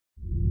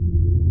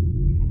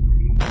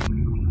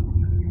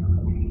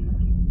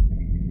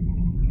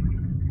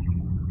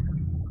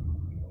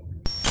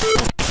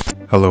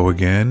Hello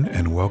again,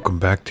 and welcome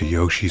back to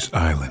Yoshi's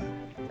Island.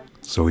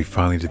 So we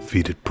finally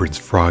defeated Prince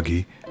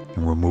Froggy,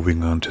 and we're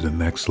moving on to the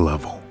next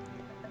level.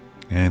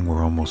 And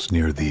we're almost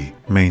near the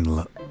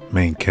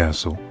main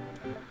castle.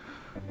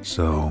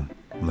 So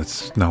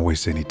let's not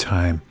waste any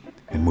time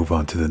and move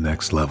on to the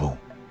next level.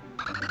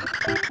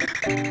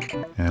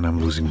 And I'm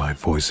losing my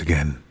voice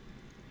again.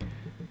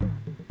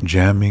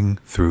 Jamming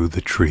through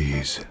the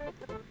trees.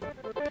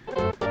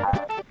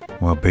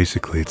 Well,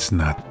 basically it's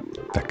not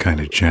that kind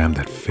of jam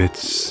that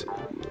fits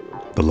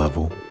the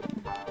level,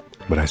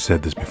 but I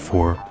said this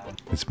before,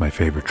 it's my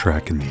favorite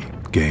track in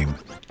the game.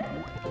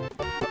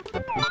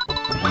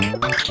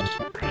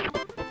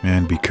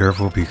 And be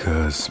careful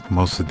because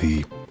most of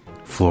the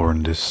floor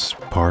in this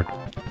part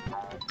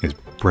is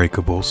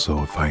breakable,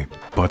 so if I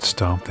butt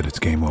stomp, then it's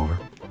game over.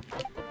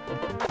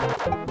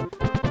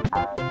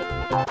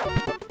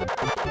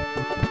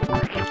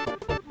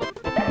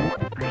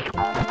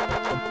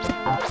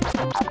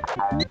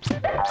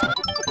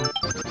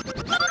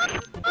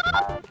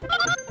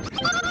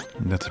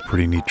 That's a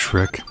pretty neat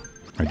trick.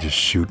 I just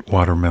shoot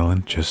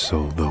watermelon just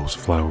so those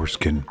flowers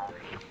can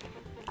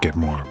get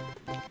more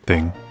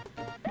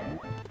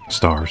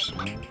stars.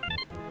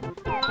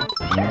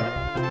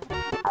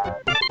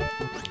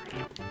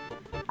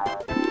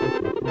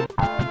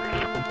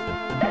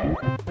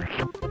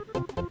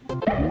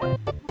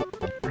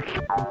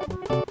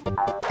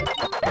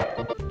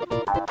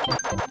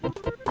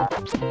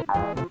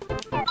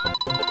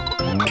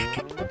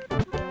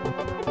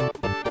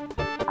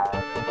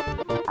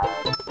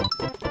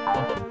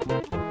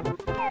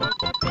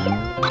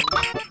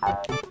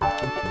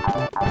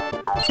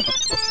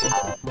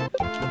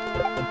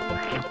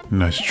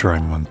 Nice try,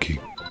 monkey.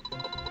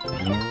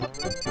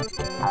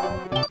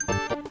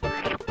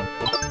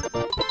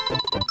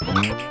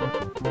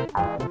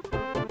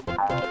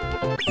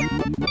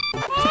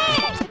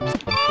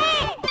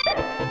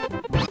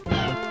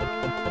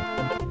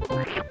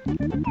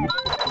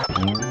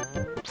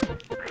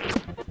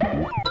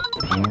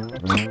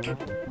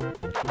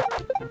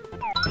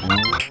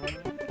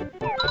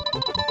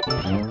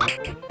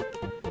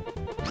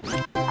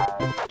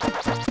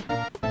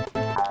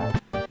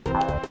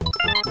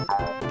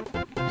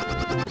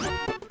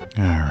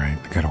 Alright,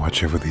 I gotta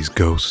watch over these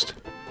ghosts.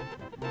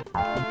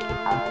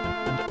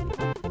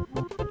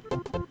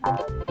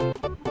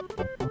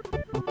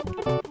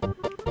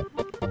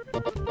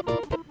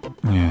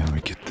 Yeah, let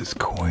me get this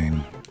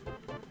coin.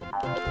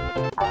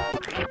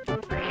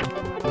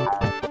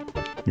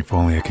 If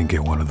only I can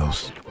get one of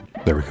those.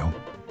 There we go.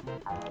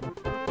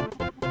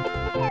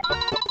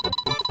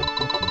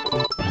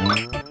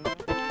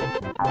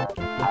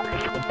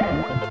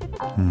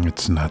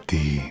 It's not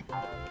the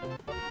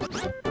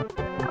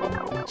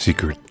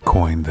secret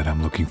coin that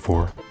I'm looking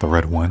for, the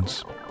red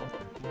ones.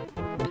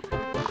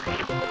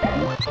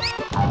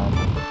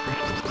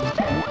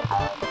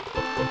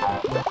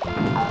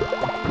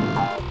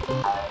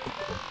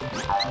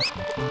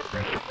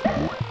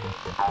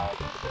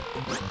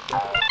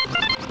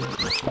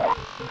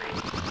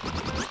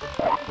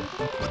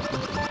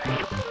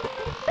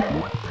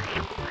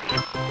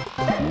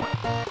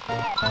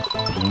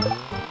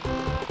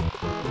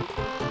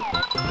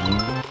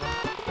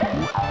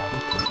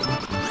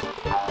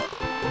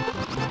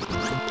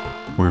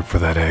 Weird for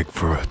that egg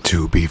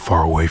to be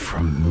far away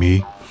from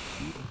me.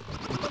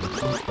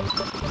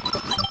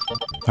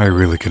 I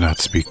really cannot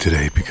speak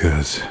today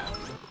because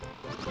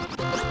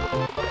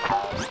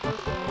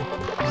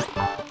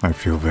I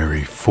feel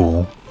very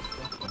full.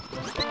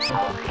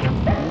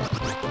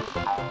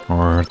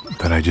 Or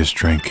that I just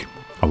drank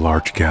a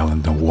large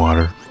gallon of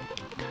water.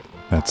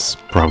 That's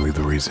probably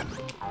the reason.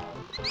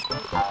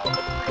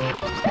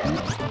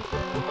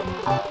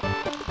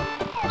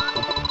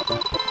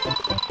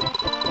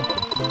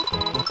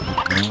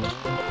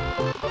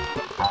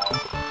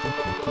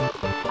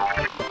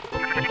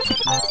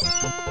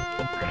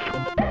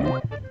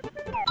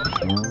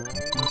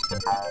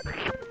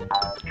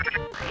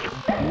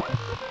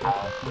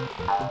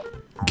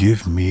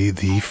 Give me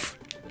the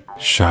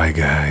Shy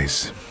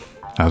Guys.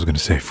 I was gonna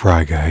say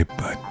Fry Guy,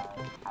 but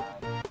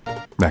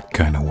that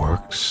kind of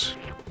works.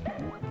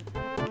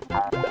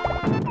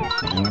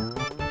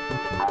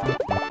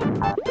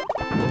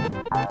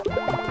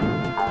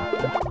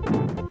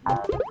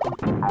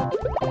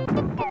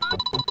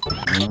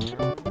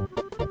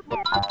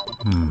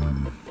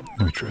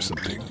 Let me try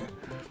something.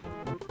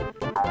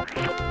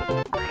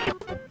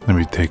 Let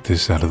me take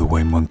this out of the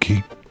way,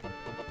 monkey.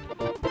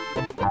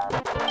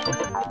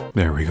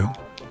 There we go.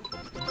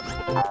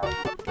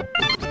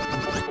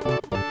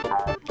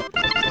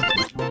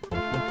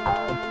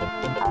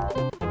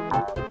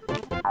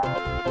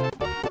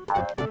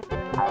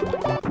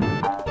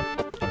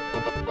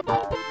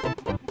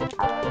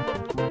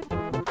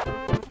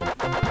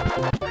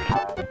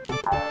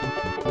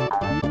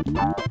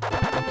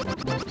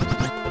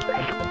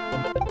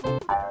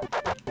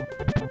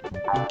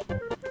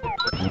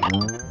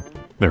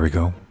 There we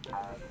go.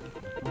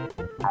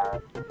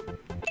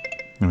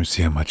 Let me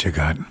see how much I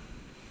got.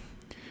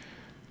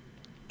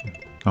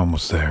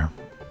 Almost there.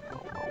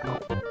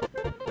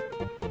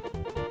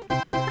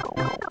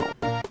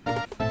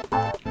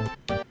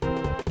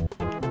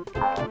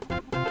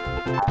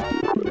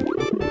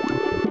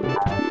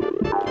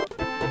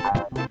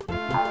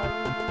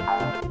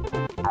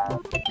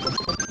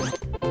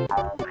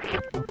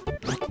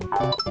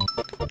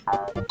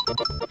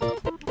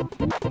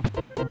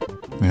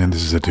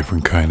 is a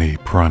different kind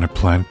of piranha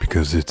plant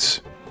because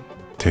it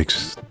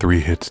takes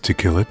 3 hits to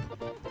kill it.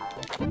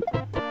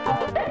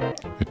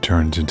 It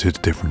turns into a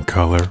different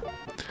color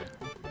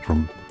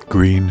from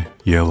green,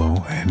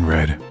 yellow, and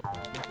red.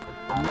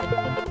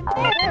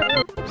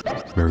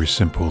 Very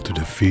simple to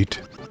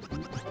defeat.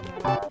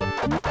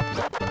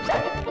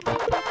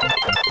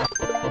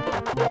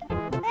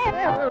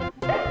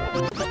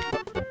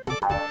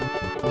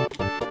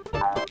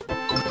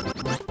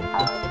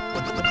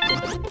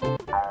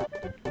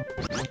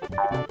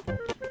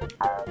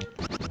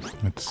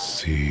 Let's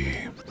see.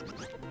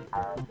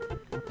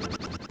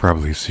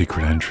 Probably a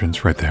secret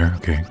entrance right there.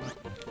 Okay.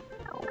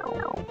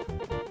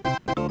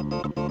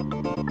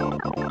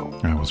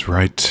 I was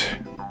right.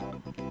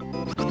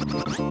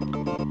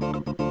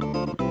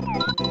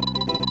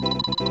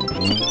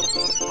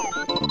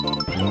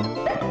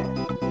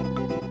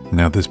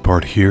 Now this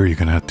part here, you're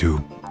gonna have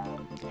to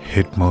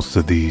hit most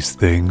of these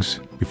things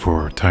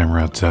before time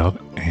runs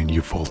out and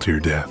you fall to your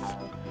death.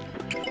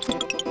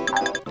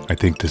 I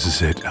think this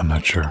is it. I'm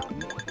not sure.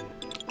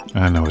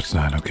 I know it's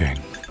not. Okay.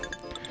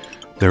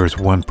 There is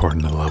one part in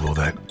the level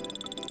that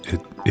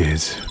it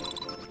is.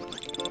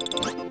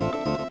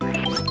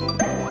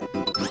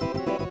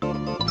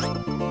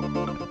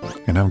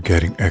 And I'm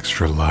getting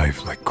extra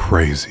life like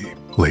crazy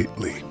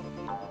lately.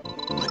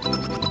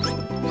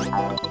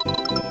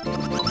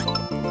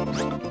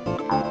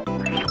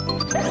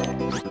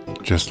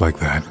 Just like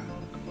that.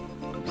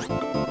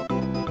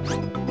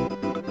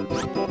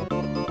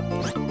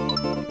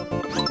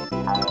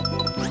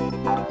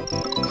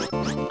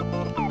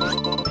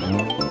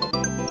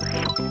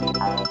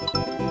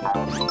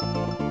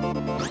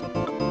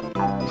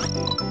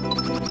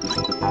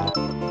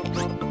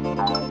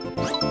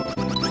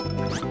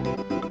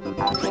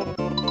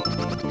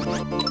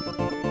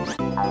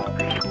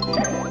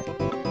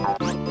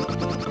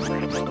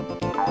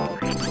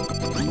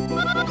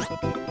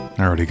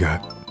 I already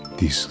got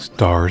these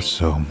stars,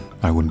 so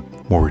I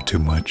wouldn't worry too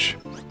much.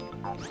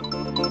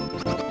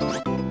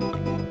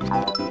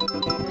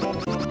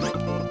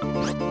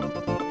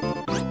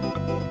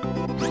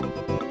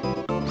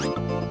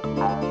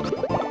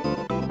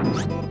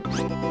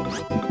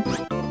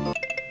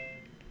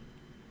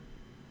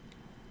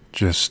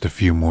 Just a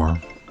few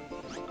more.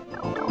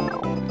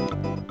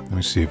 Let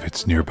me see if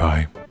it's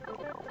nearby.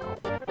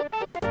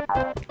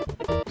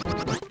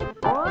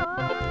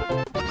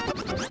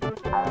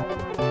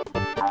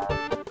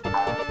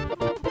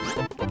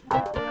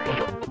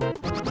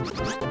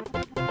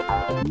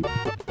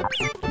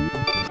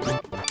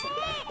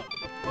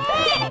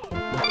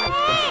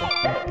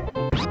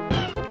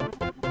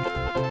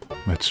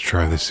 Let's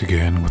try this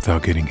again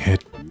without getting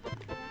hit.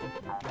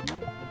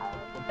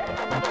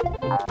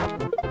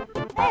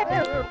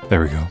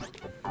 There we go.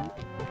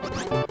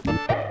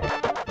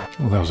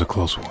 Well, that was a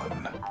close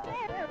one.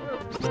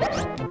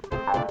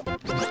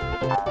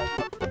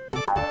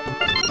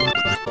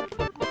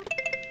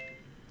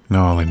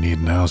 Now all I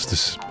need now is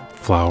this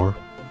flower.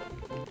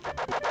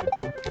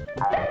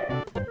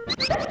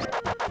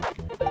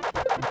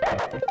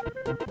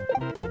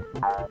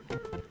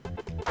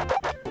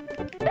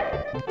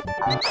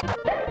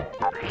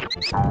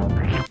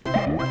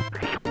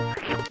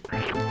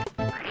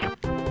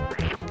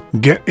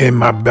 Get in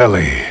my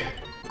belly.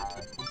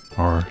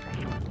 Or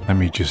let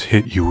me just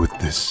hit you with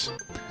this.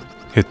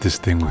 Hit this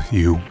thing with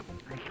you.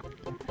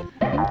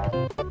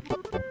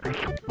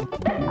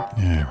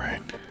 Yeah,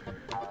 right.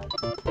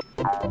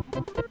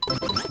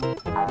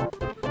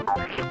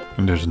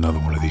 And there's another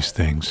one of these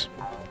things.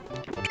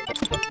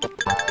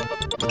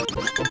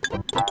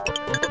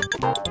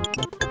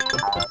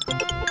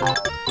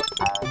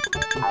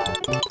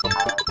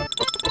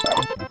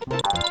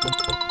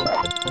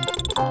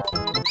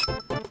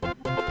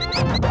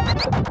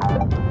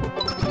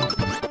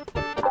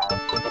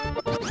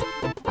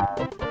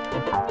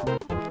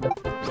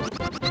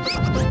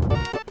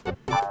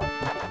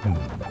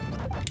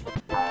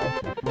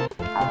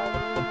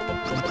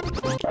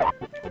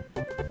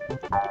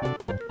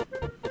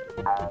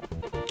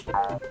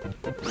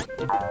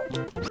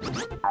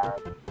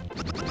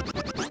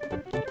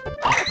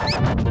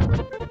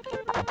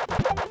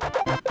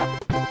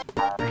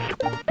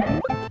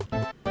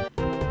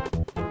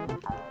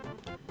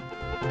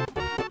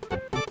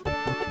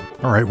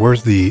 Alright,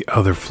 where's the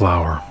other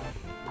flower?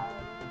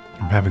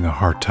 I'm having a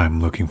hard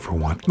time looking for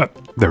one. Oh,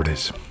 there it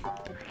is.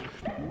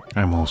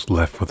 I'm almost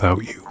left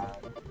without you.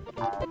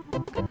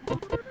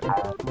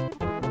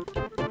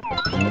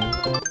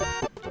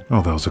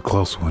 Oh, that was a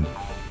close one.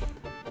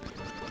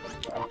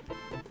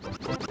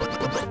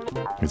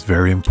 It's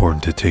very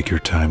important to take your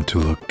time to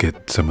look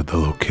at some of the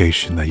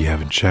location that you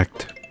haven't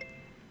checked.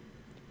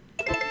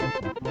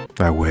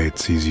 That way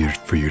it's easier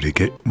for you to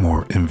get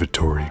more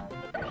inventory.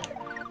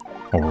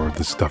 Or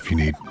the stuff you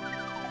need.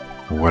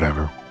 Or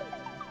whatever.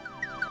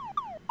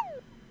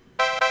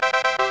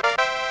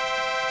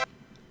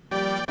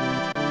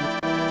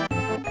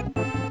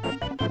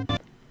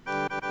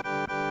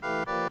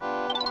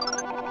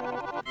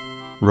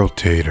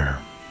 Rotator.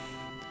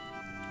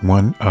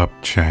 1 up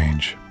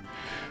change.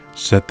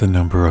 Set the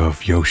number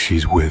of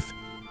Yoshis with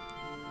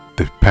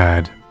the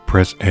pad,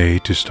 press A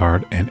to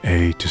start and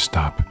A to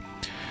stop.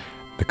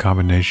 The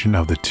combination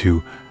of the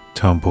two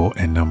tumble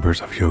and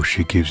numbers of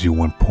Yoshi gives you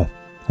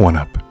one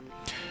up.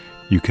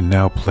 You can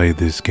now play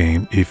this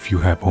game if you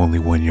have only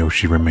one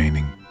Yoshi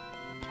remaining.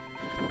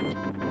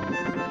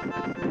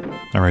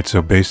 Alright,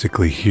 so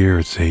basically here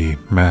it's a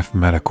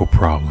mathematical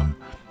problem.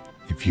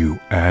 If you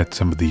add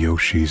some of the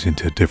Yoshis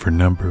into a different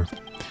number,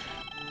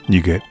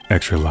 you get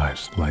extra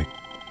lives, like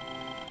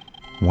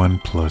 1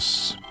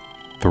 plus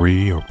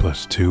 3 or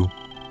plus 2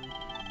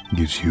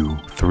 gives you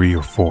 3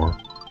 or 4,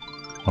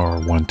 or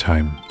 1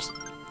 times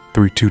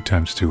 3, 2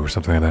 times 2 or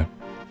something like that.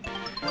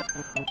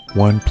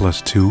 1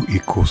 plus 2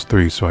 equals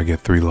 3, so I get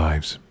 3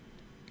 lives.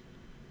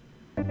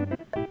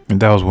 And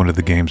that was one of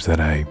the games that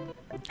I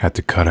had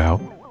to cut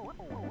out.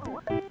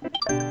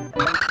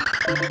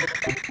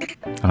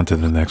 Onto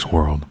the next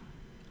world.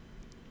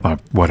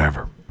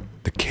 Whatever.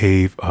 The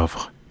Cave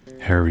of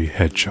Hairy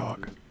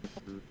Hedgehog.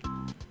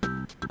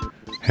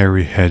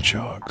 Hairy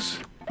Hedgehogs.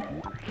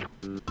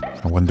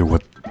 I wonder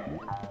what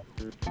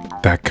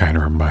that kind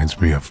of reminds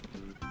me of.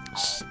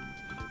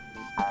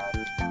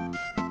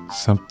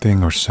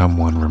 Something or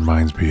someone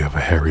reminds me of a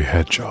hairy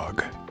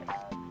hedgehog.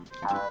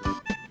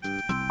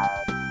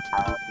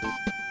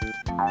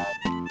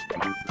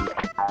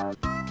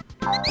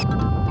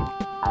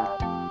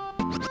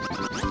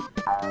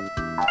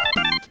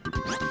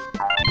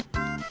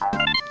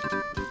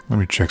 Let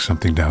me check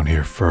something down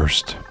here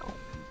first.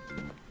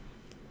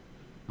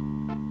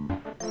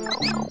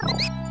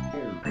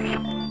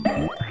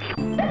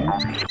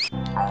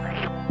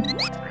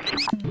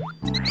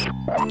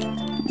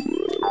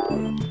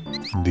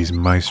 These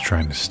mice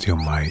trying to steal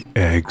my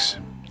eggs.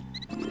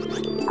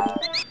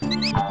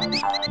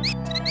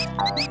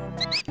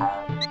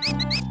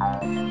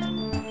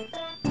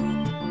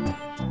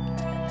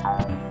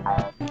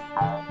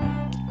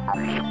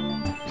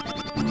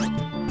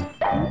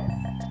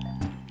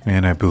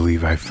 And I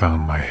believe I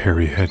found my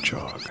hairy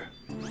hedgehog.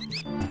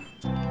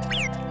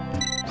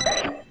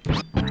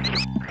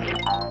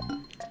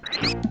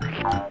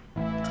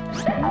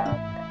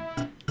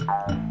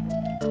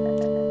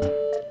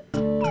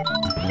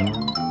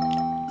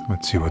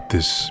 Let's see what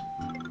this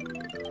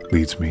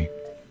leads me.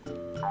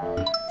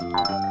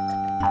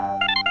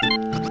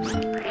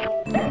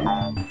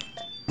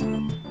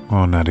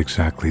 Well, not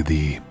exactly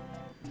the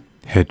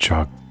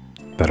hedgehog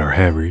that are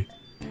hairy.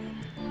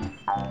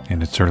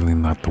 And it's certainly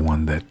not the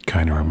one that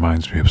kind of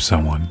reminds me of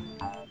someone.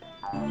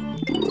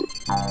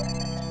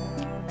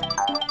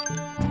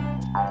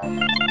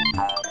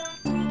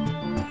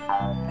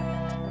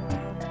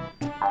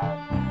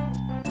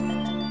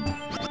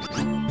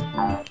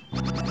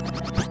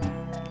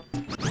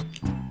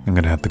 I'm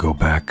gonna have to go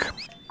back.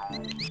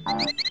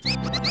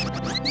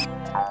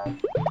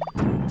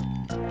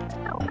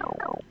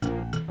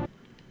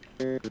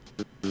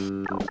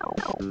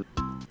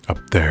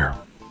 Up there.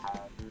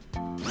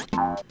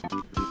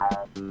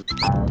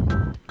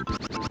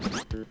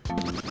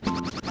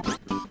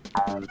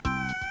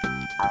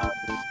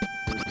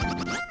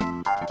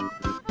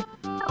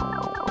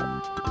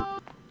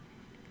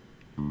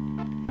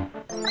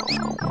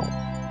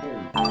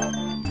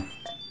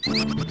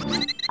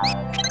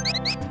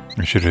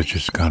 I should have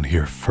just gone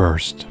here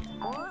first.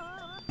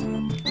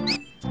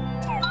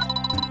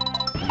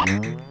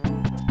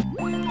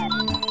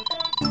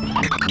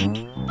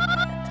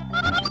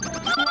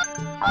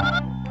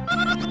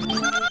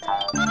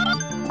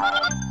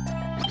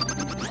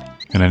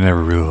 And I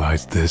never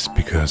realized this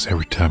because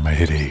every time I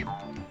hit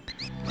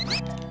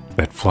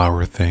that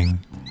flower thing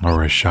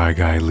or a shy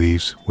guy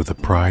leaves with a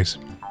prize,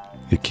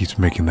 it keeps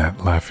making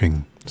that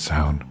laughing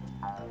sound.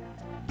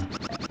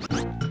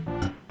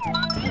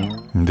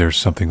 And there's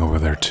something over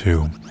there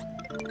too.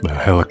 The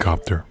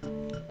helicopter.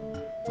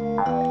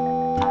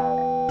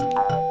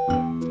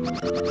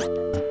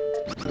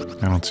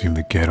 I don't seem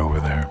to get over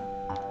there.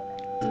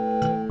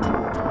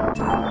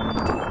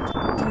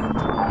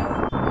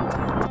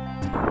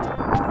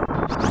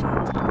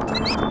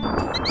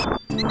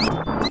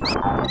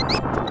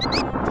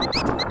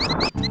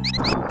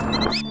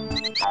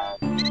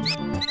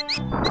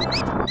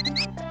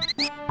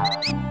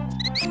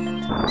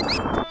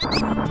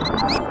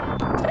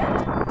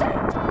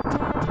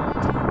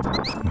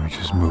 Let me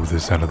just move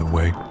this out of the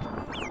way.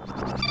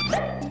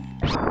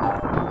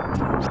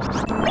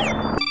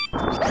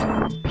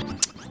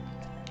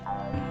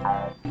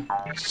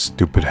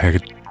 Stupid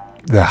head.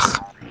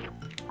 Ugh.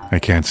 I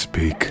can't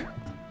speak.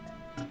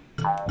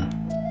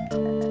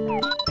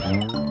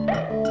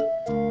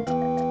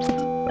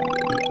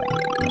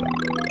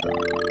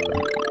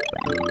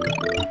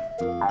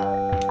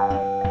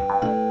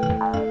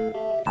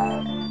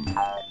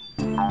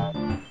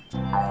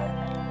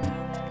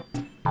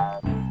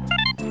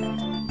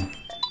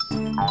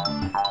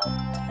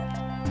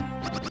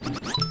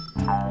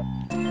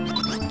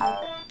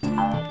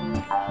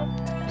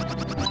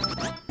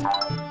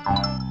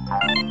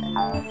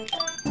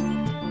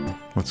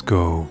 Let's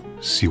go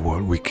see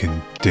what we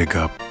can dig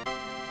up.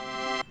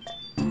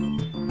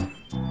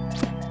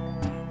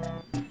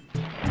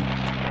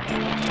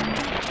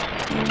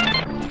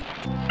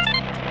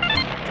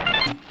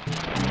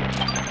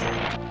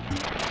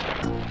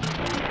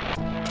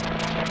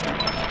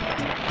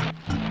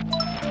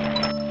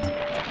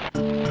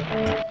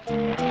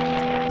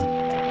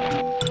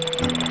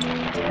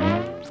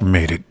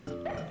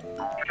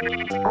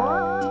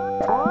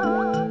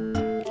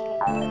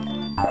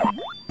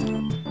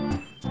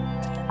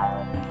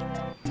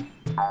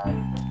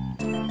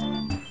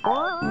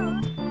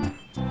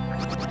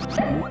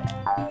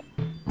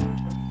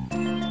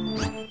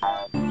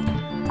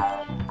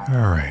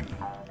 Alright,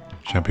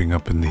 jumping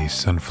up in the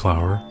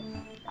sunflower.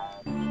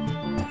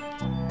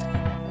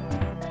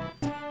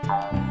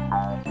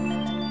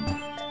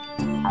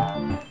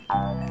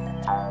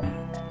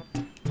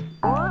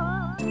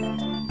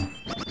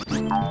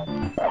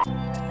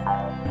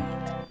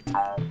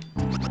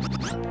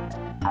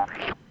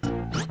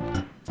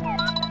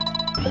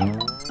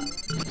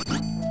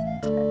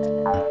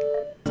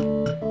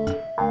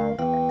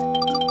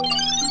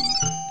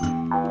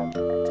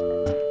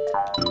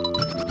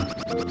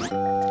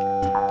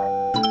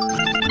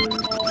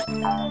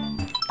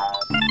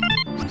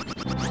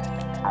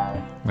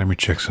 Let me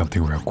check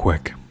something real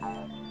quick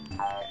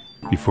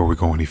before we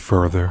go any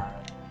further.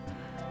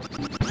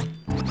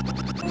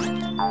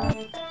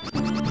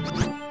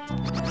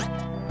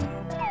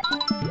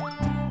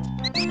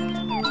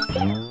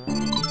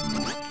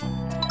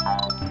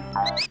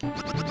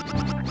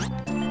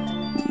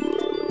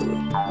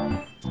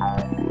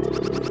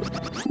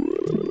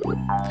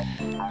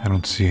 I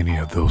don't see any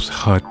of those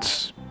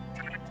huts.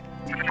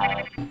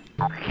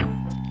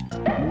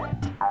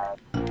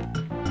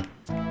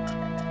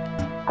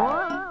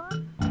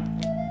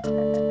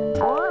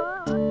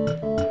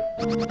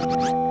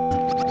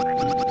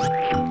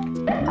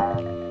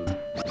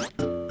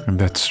 And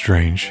that's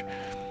strange.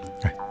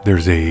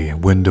 There's a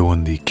window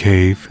in the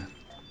cave.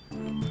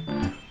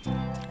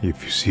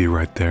 If you see it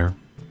right there.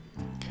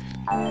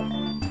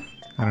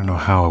 I don't know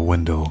how a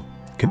window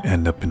can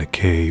end up in a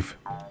cave.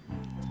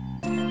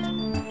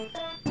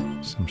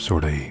 Some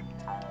sort of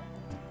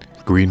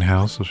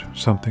greenhouse or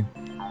something.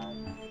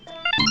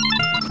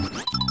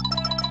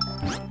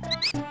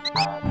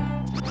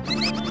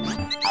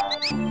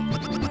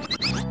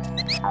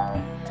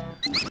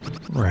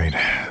 Right,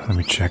 let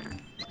me check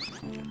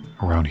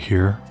around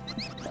here.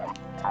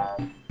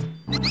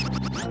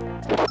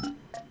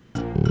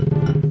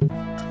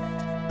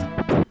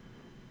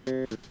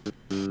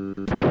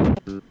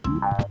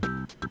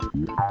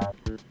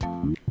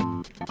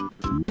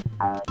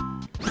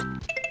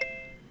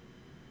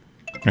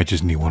 I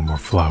just need one more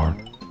flower.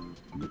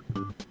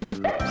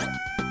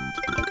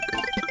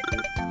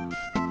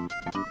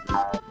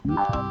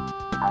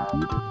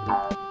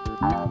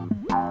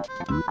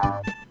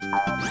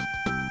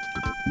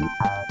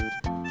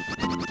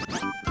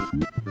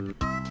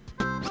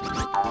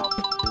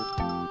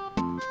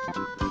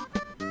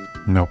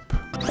 Nope.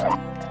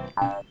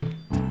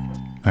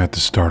 I had to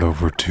start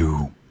over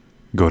to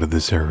go to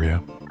this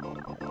area.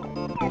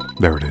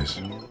 There it is.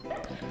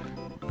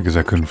 Because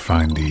I couldn't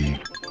find the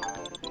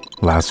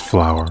last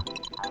flower.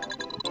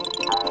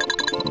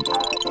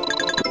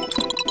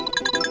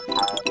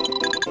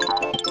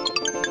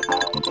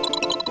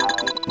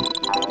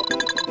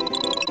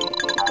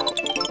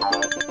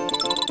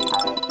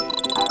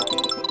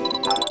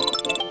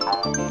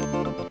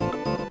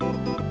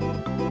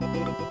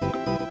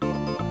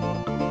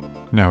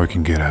 Now we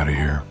can get out of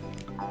here.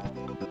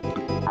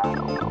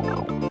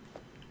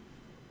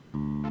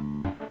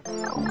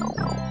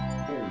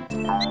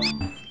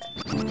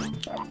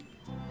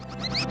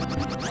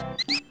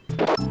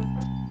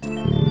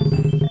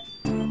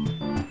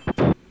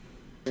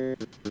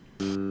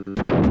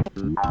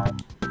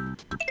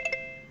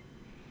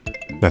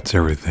 That's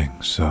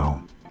everything,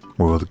 so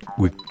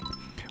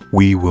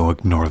we will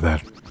ignore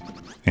that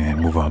and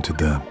move on to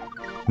the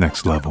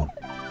next level.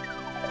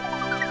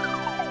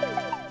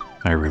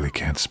 I really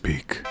can't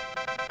speak.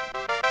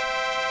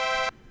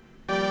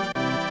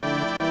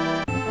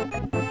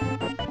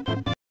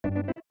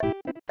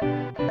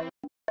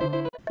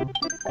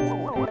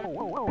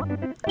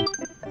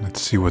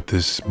 Let's see what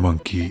this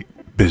monkey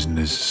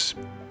business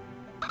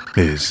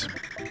is.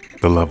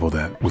 The level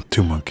that with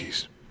two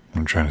monkeys.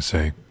 I'm trying to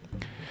say.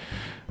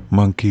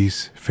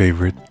 Monkey's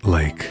favorite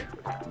lake.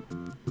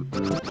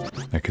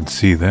 I can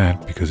see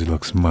that because it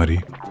looks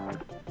muddy.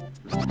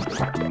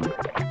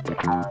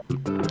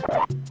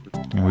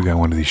 And we got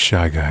one of these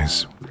shy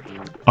guys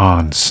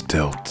on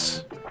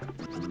stilts.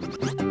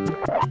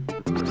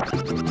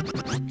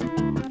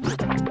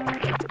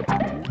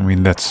 I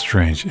mean, that's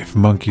strange. If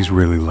monkeys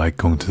really like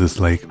going to this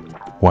lake,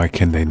 why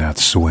can they not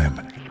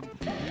swim?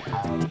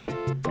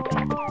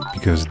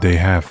 Because they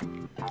have,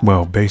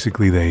 well,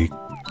 basically they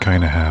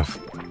kind of have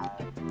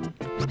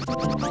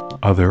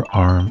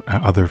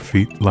other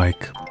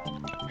feet-like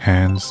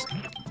hands,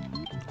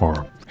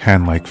 or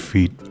hand-like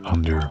feet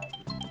under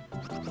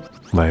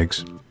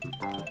legs.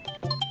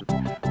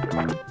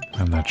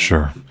 I'm not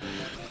sure.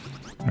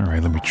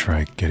 Alright, let me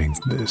try getting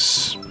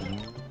this.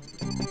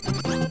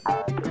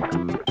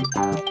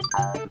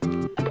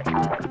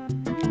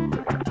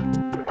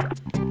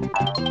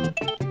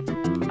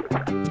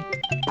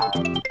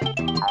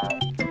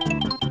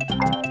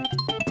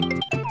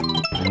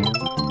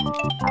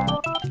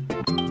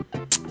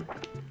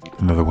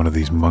 Another one of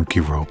these monkey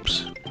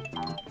ropes.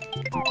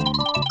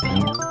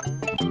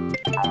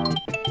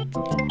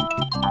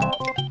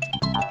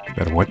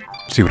 Better what?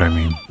 See what I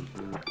mean?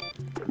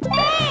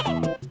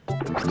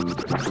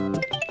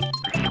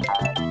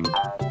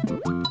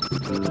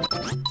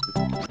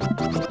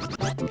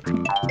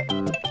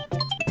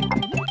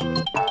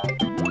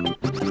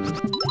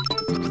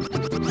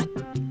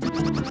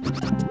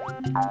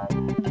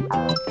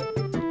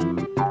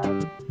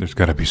 There's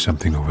got to be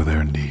something over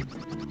there in the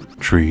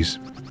trees.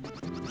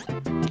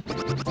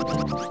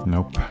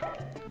 Nope.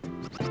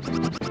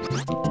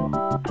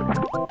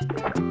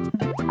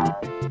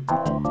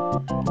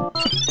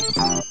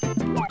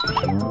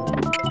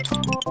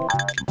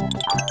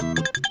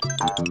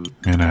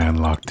 And I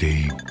unlocked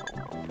the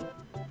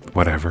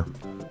whatever,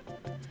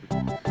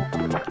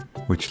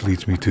 which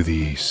leads me to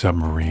the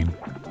submarine.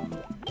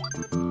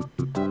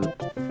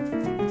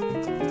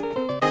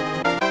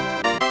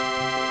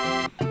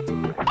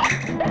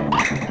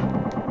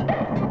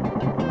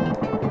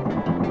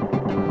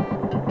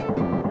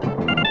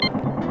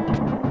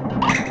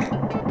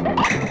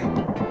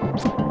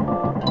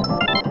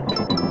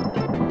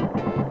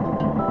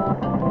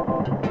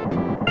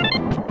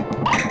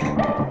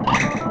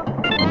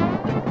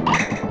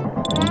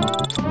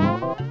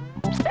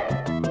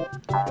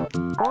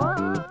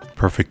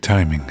 Perfect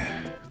timing.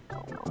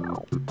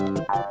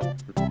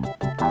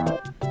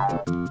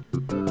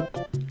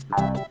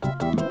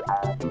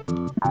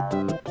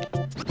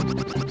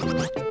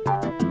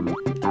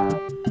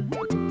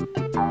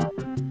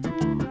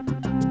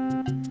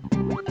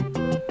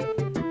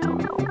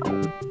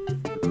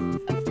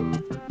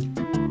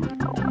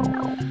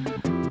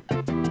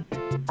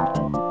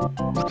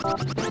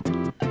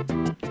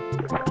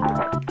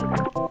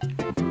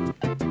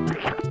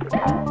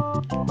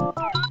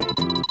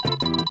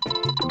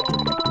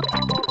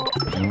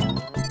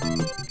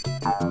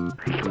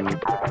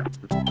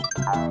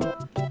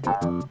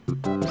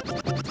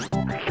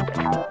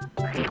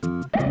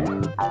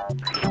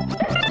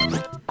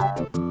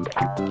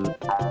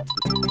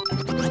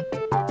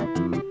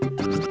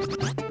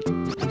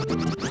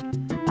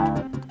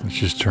 Let's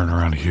just turn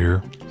around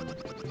here.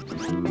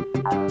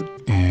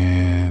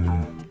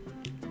 And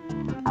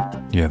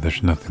yeah,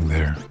 there's nothing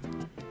there.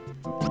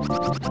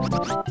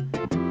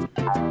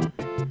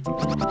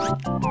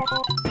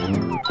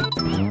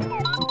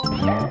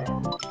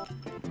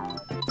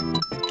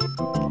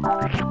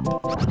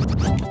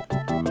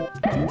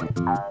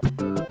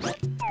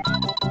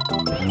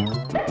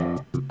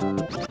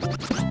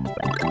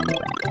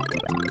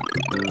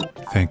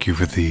 Thank you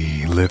for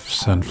the lift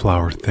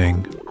sunflower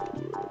thing.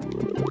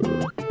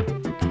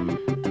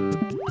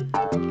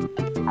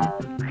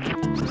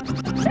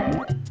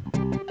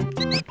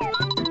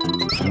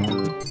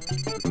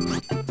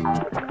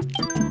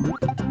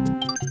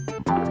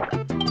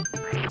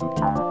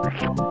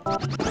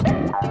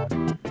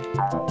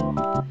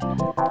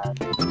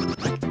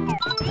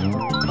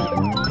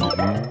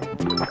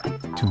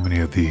 Too many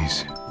of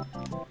these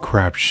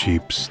crab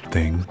sheeps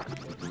thing.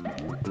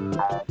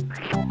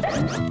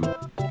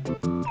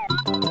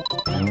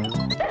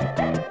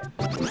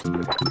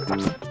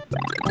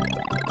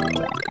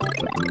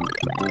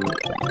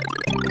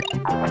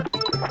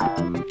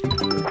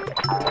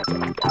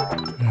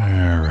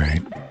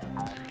 Alright.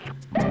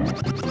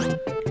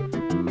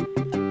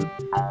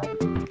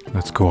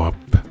 Let's go up.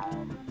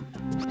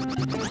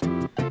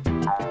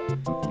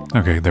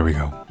 Okay, there we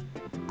go.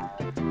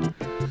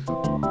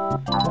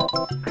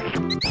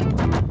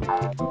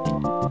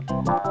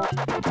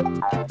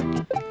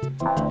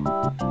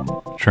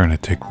 Trying to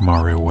take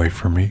Mario away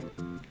from me.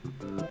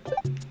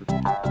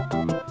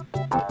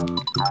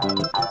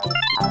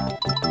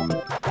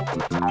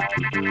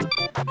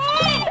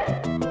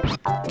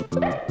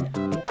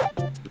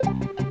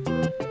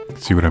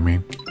 See what I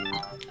mean?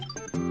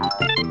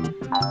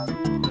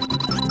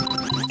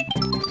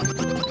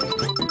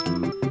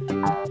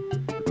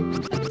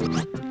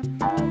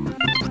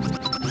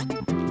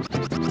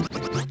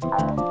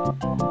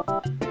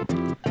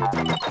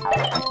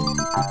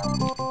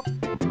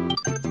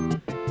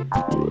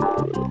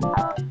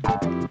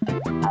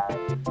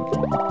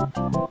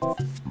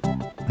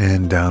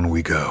 And down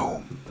we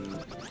go.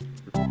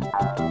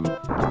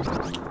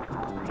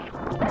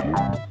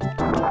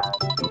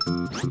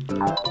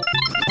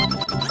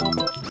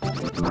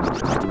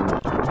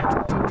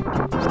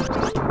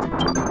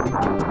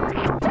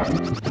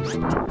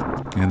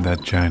 And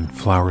that giant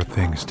flower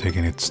thing is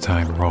taking its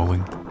time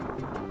rolling.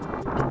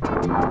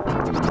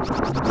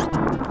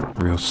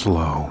 Real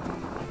slow.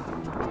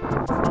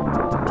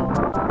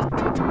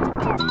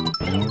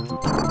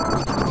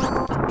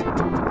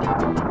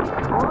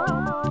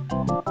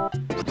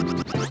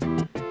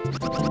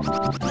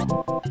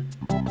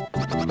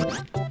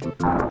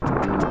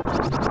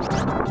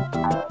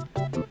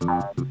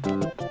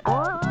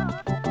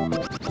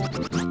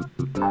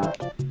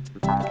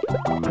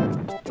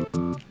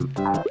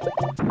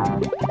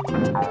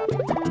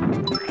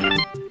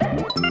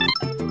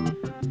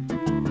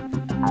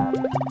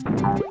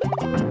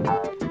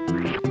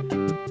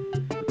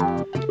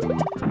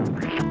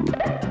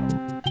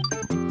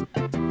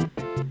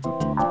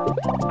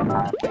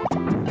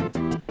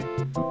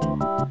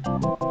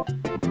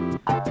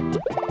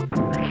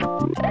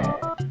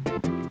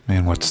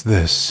 And what's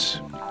this?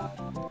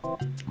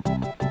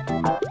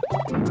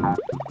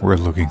 Weird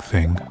looking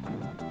thing.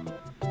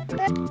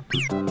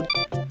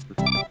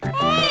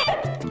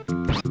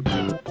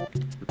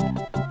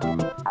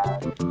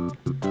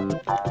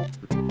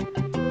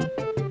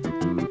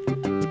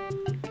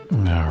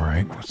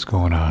 Alright, what's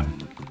going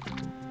on?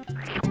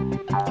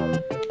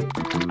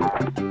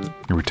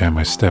 Every time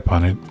I step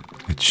on it,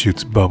 it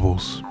shoots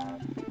bubbles.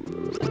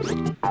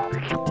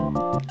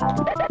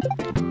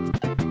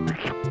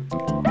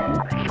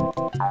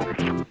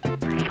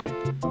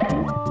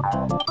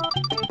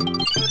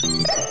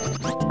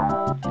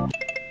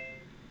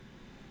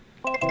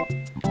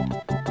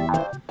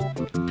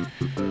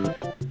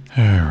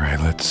 Alright,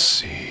 let's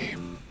see.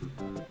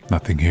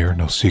 Nothing here,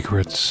 no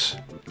secrets.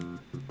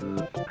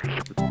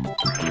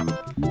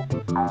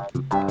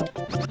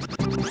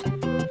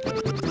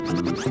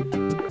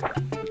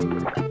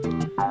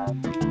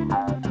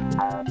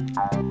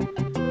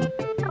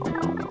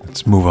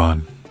 Let's move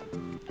on.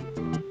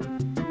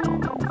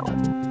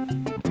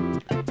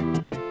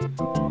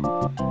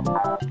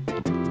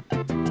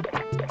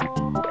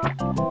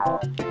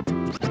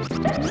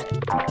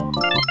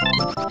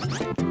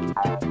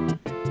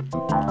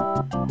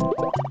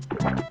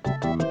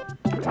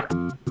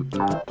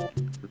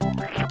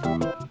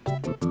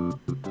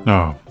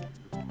 Oh,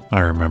 I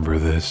remember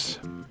this.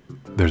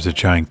 There's a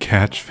giant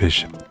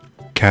catfish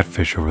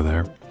over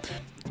there.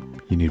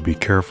 You need to be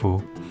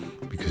careful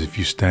because if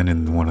you stand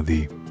in one of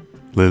the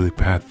lily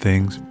pad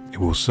things, it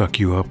will suck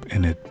you up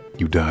and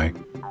you die.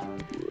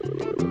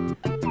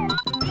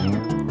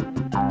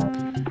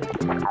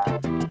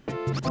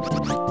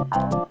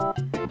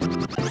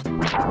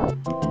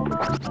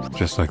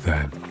 Just like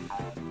that.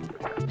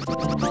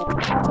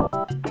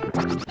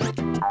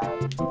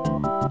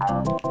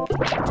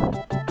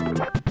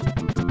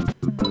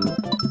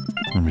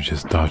 Let me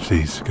just dodge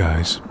these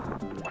guys.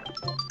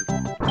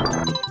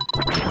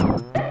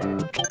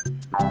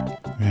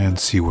 And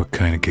see what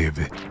kind of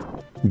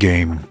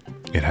game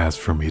it has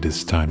for me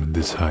this time in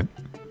this hut.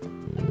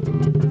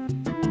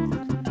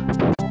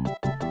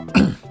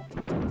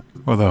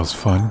 Well, that was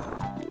fun.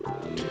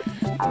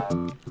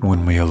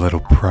 Won me a little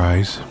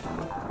prize.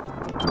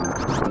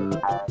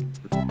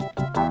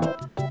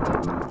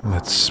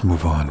 Let's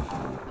move on.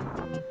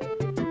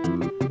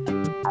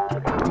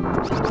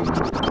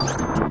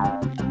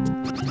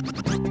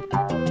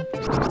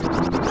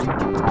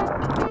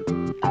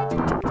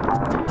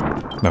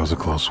 That was a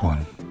close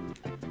one.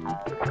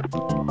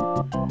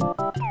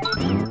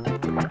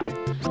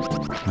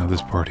 Now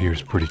this part here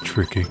is pretty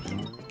tricky.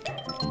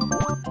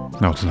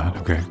 No, it's not.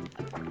 Okay.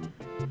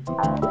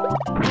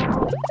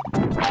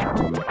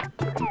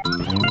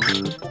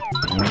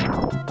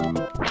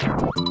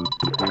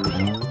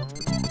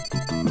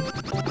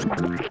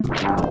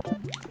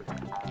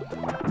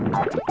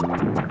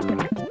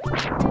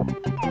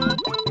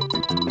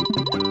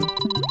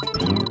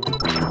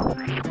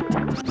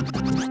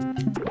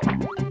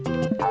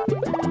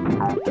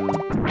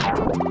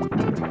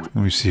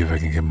 Let me see if I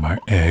can get my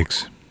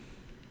eggs.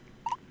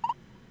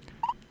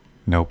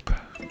 Nope.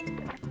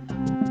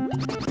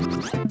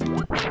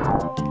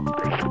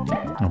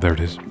 Oh, there it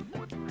is.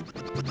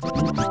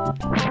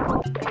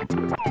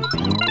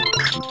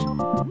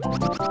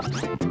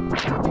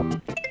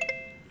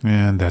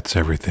 And that's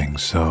everything,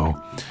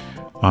 so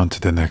on to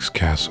the next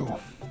castle.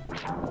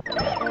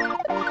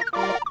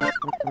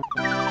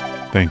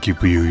 Thank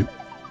you,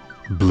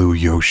 Blue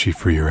Yoshi,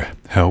 for your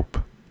help.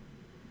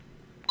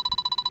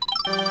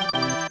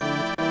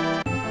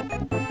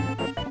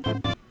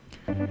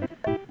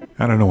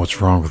 I don't know what's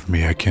wrong with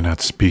me, I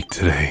cannot speak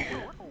today.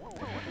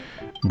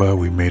 But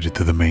we made it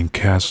to the main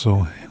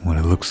castle when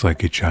it looks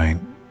like a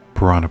giant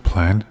piranha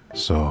plant,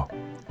 so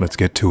let's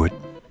get to it.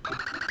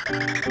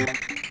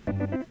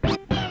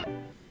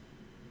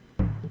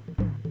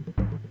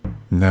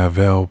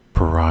 Navel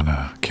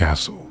Piranha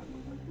Castle.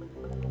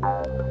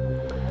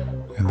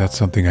 And that's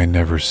something I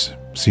never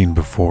seen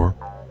before.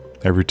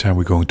 Every time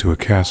we go into a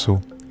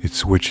castle, it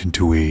switches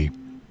into a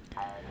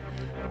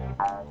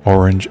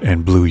orange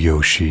and blue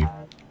Yoshi.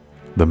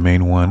 The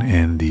main one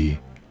and the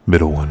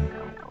middle one.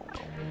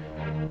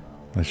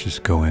 Let's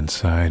just go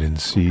inside and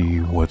see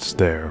what's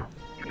there.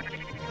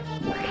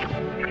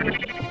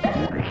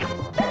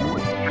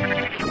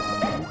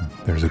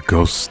 There's a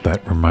ghost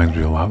that reminds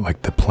me a lot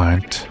like the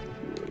plant.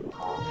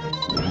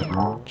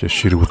 Just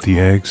shoot it with the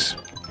eggs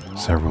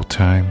several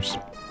times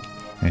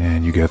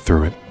and you get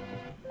through it.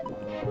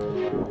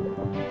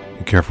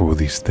 Be careful with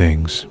these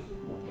things.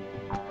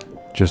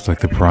 Just like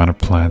the piranha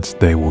plants,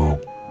 they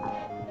will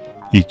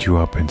eat you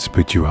up and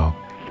spit you out.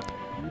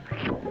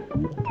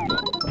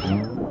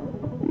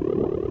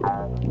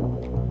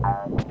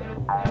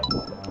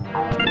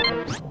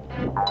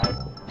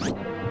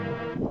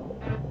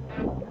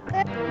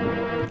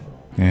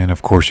 And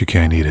of course you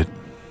can't eat it.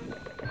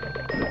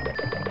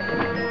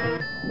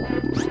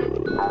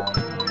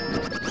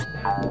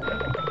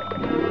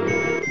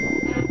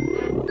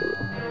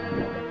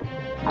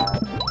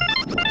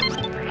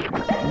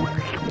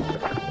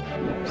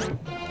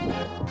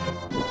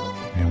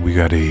 And we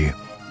got a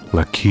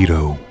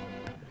Lakido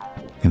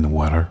in the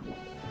water.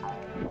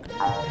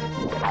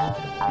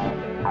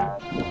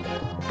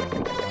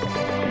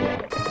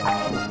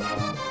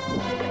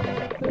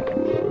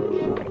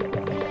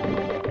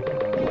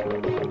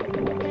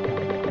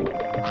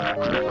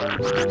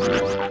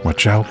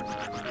 Watch out.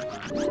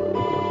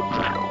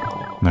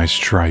 Nice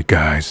try,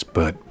 guys,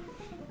 but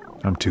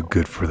I'm too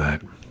good for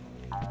that.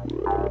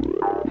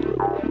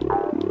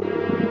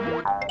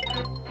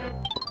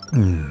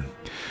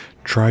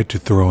 Try to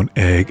throw an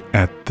egg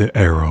at the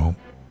arrow,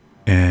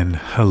 and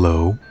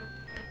hello,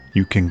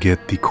 you can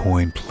get the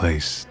coin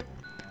placed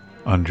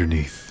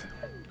underneath.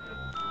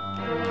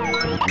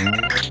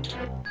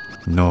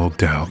 No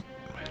doubt.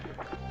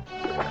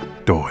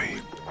 Doi.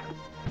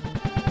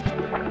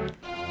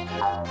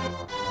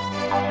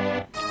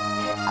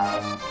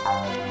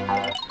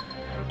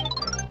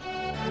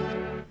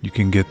 You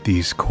can get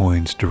these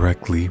coins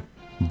directly,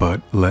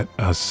 but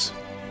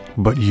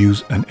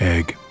use an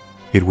egg.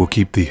 It will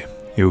keep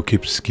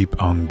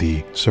on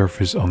the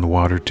surface on the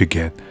water to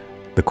get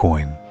the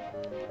coin.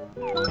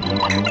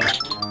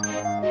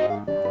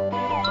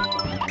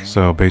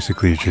 So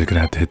basically you're just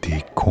gonna have to hit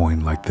the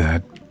coin like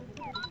that.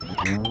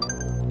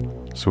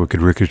 So it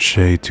could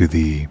ricochet to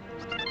the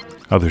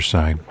other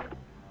side.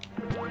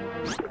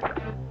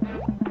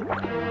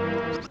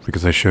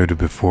 Because I showed it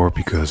before,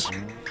 because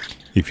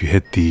if you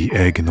hit the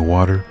egg in the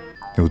water,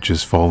 it'll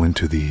just float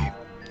into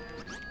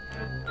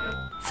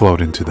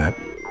that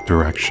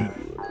direction.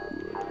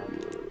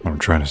 What I'm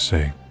trying to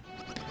say.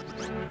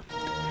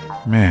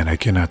 Man, I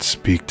cannot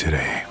speak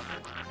today.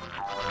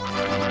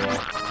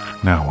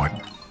 Now what?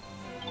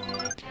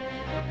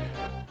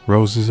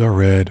 Roses are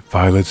red,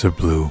 violets are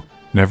blue.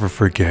 Never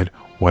forget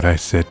what I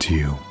said to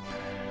you.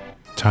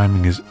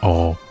 Timing is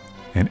all,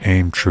 and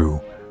aim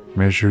true.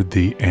 Measure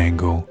the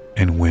angle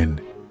and win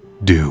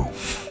due.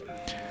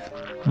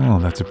 Oh,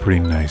 that's a pretty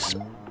nice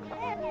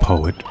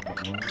poet.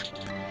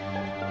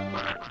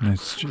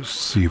 Let's just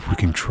see if we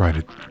can try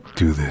to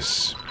do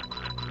this.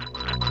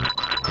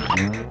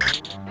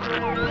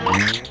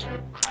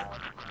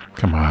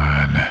 Come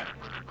on.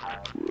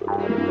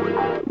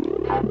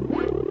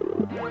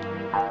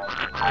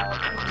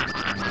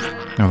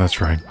 Oh,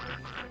 that's right.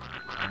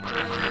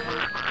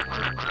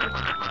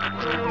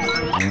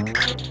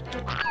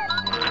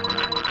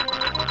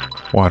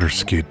 Water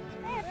skid.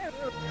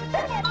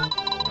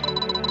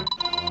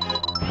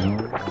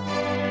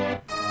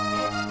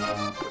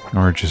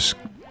 Or just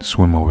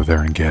swim over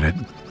there and get it.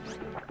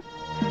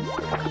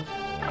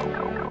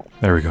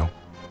 There we go.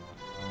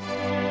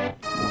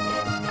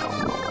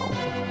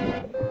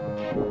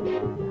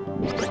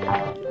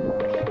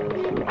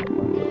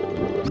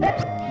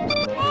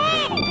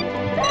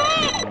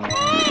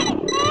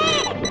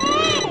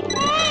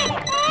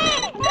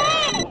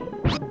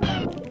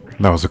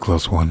 That was a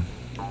close one.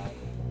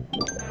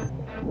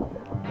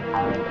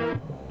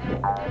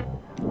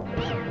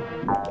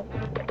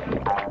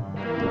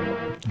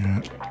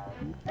 Yeah.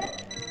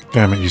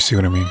 Damn it, you see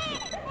what I mean?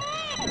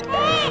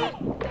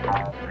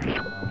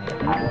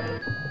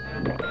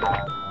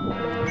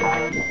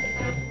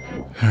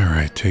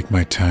 Alright, take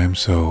my time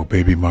so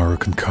Baby Maru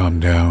can calm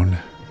down.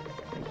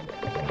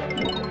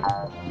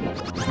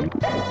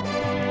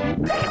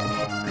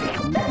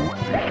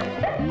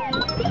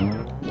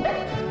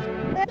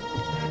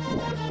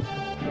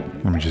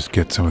 Let me just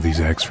get some of these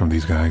eggs from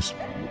these guys.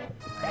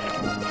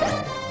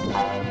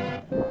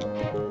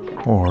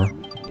 Or...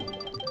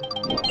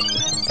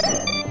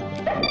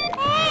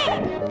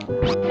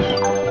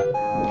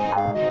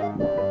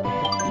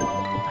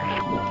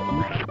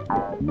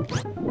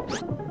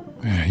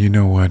 you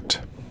know what?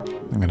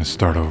 I'm gonna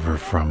start over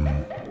from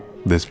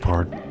this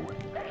part,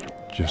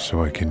 just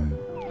so I can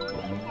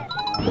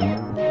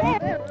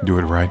do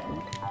it right.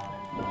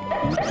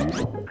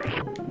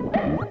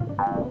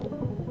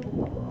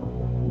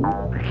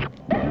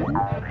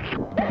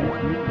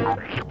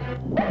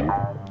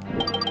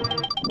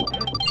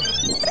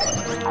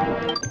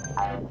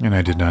 And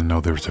I did not know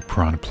there was a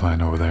piranha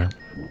plant over there.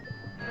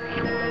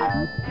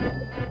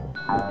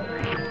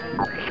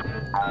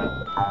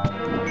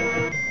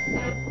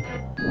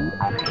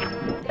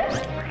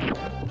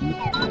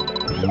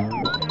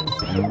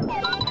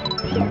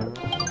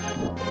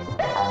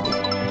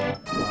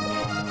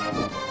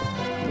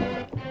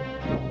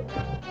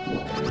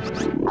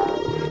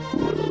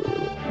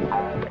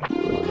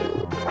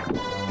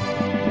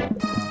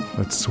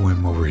 Let's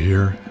swim over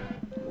here.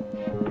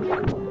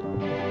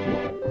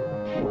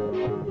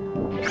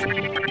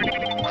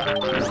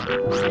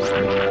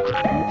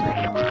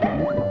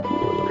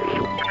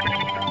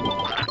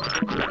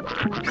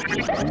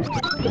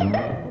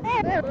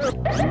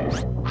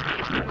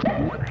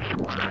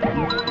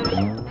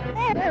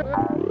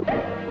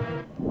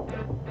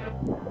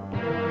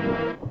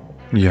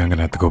 Yeah, I'm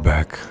gonna have to go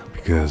back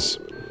because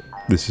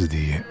this is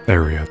the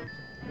area.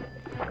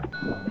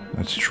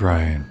 Let's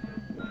try and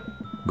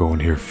go in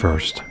here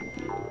first.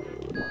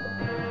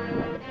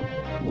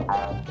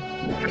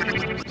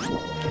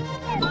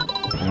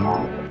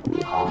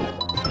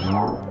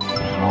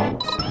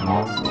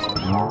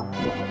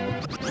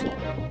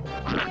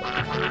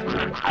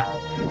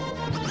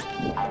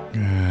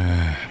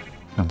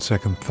 On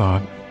second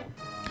thought,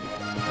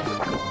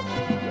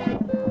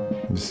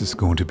 this is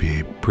going to be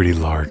a pretty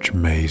large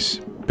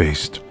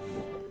maze-based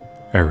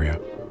area.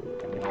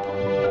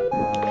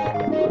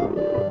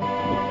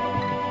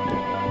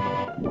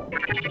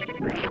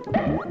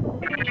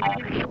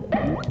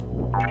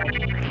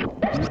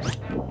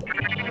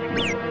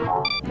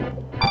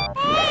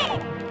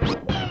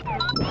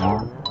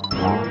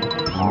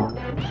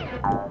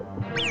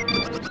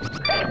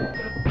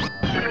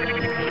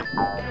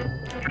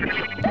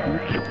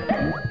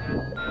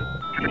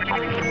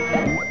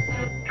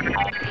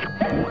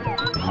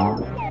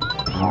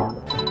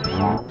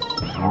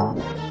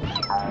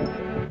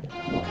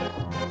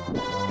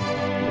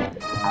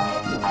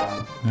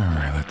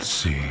 Alright, let's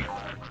see.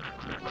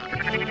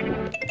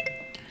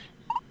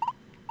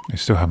 I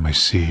still have my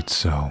seed,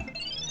 so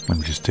let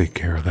me just take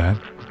care of that.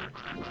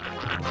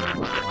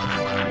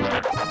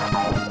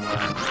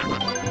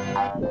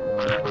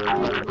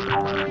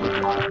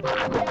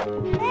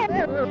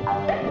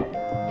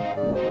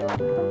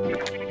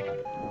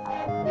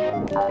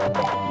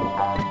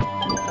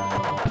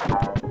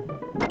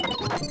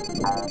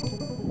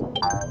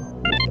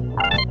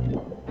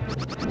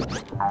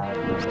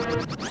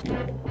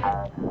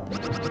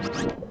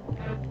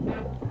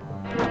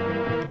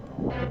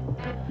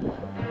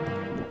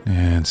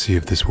 And see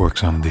if this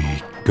works on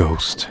the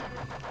ghost.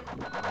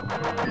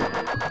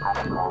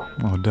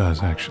 Oh, it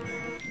does actually.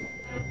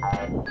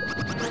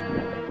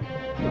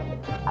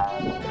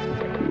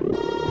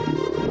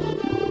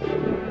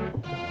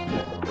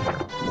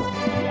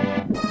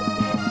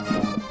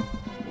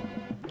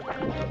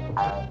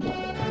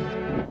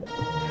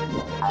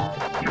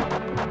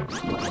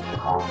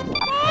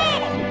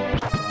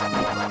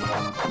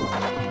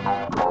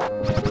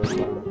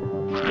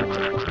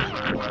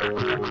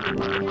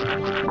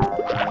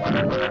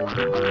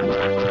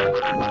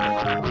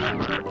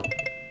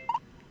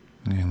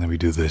 And let me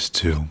do this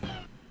too.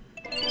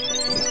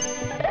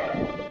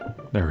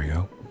 There we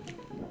go.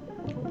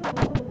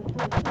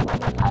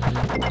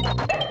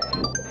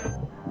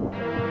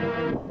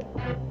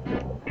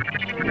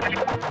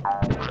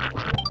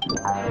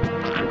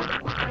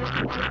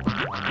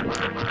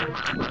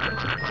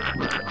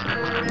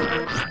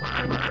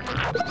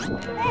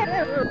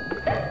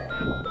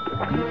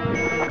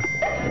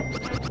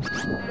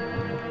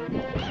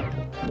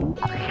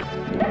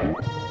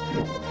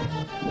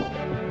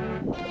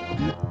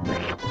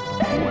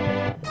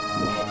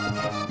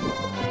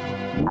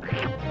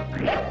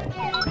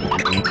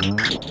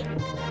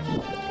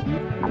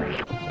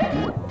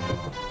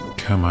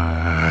 Come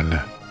on.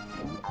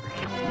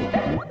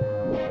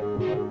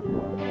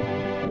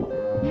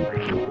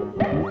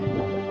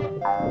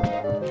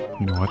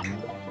 You know what?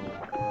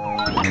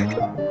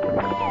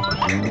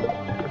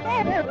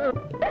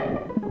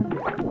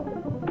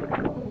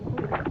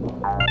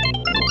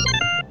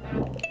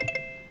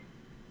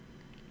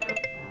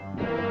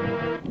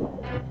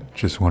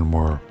 Just one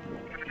more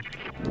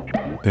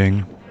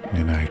thing,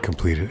 and I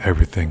completed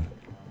everything.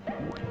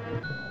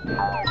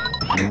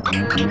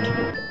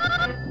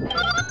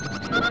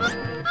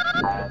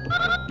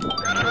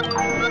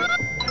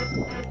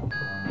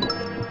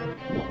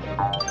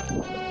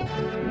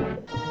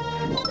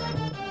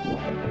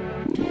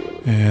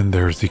 And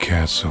there's the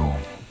castle.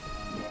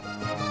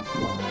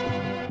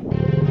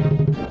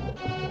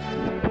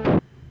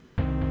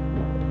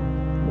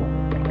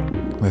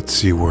 Let's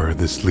see where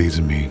this leads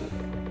me.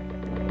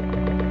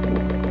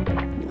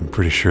 I'm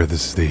pretty sure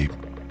this is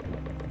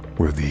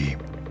where the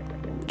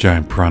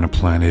giant piranha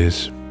plant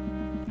is.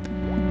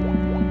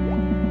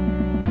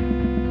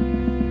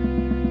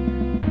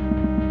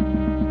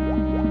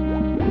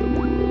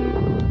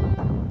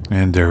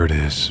 And there it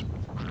is,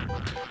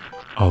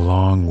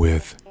 along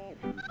with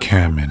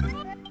Kamen.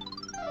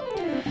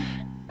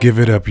 Give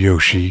it up,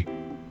 Yoshi,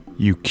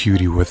 you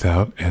cutie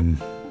without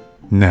and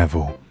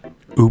Neville.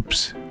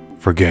 Oops,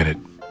 forget it.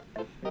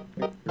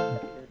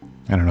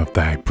 I don't know if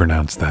I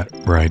pronounced that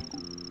right,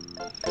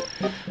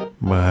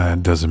 but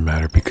it doesn't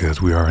matter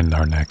because we are in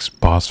our next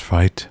boss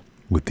fight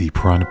with the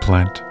piranha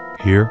plant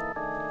here.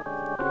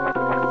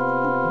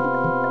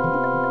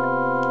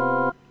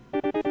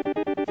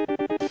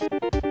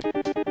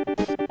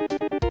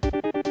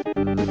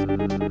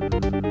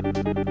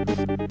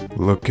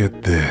 Look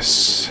at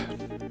this.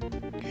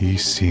 He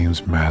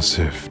seems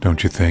massive,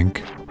 don't you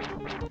think?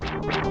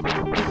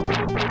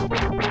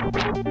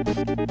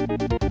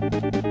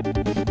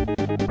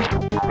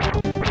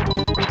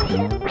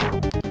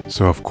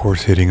 So of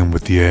course hitting him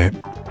with the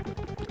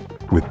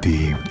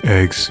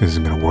eggs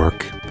isn't gonna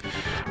work.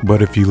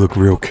 But if you look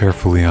real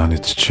carefully on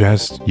its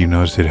chest, you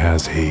notice it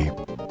has a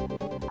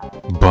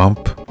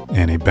bump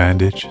and a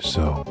bandage,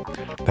 so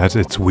that's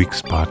its weak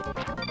spot.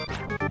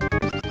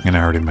 And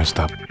I already messed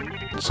up.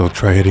 So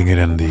try hitting it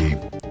in the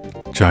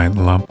giant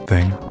lump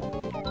thing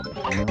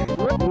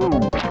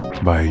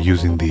by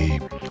using the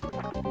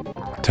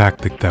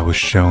tactic that was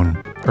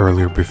shown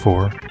earlier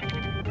before.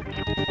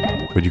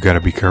 But you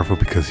gotta be careful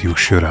because he'll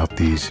shoot out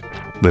these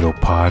little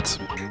pods.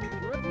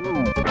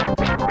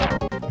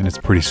 And it's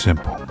pretty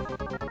simple.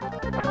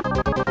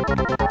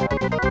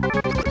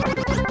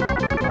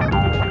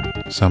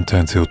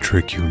 Sometimes he'll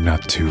trick you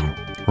not to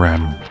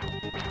ram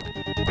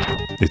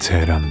its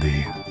head on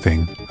the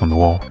thing, on the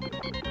wall.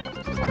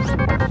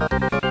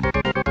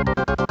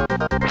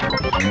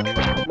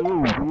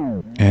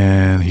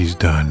 And he's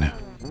done.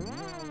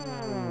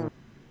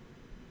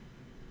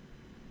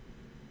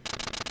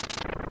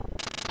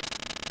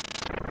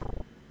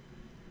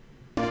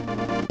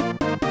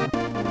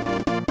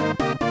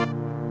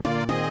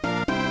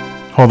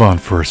 hold on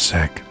for a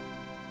sec.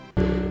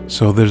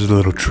 So there's a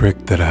little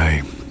trick that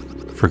I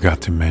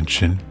forgot to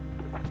mention.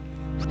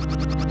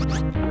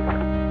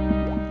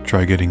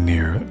 Try getting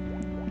near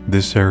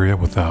this area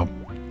without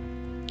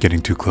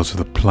getting too close to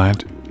the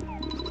plant,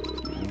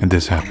 and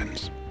this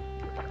happens.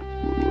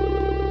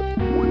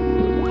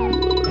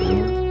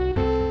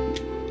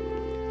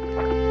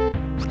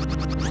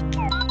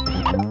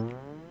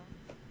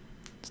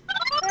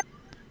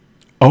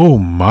 Oh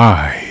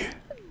my!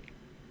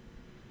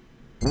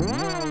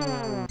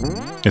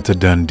 It's a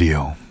done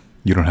deal.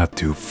 You don't have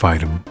to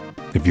fight him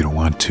if you don't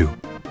want to.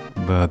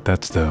 But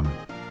that's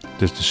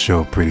just to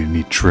show a pretty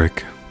neat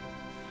trick.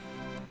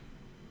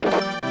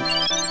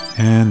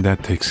 And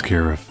that takes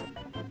care of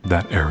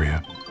that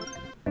area.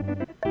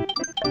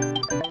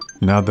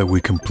 Now that we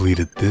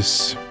completed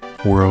this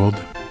world,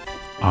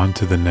 on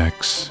to the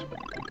next,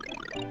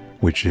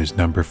 which is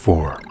number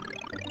 4.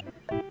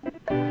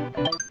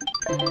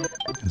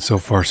 And so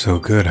far so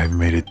good. I've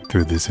made it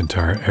through this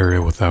entire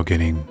area without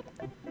getting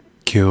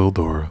killed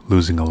or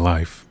losing a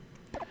life.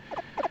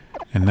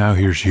 And now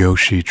here's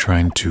Yoshi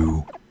trying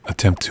to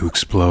attempt to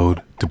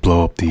explode to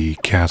blow up the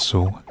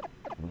castle.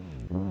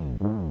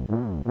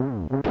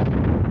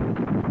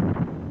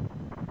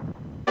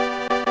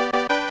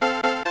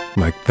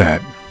 Like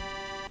that.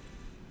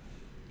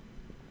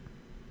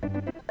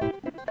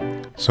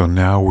 So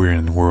now we're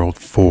in world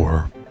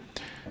 4,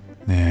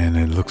 and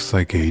it looks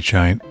like a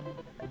giant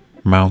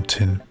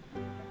mountain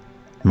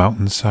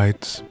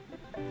sites,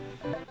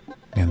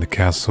 and the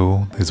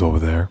castle is over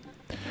there.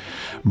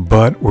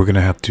 But we're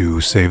gonna have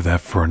to save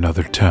that for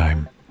another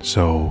time.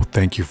 So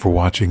thank you for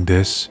watching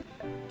this,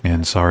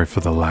 and sorry for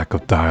the lack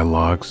of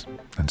dialogues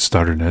and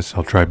stutterness.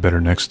 I'll try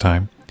better next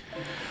time.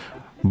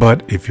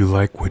 But if you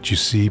like what you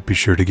see, be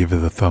sure to give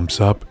it a thumbs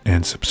up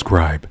and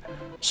subscribe.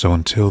 So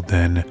until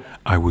then,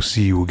 I will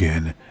see you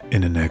again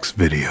in the next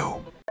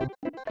video.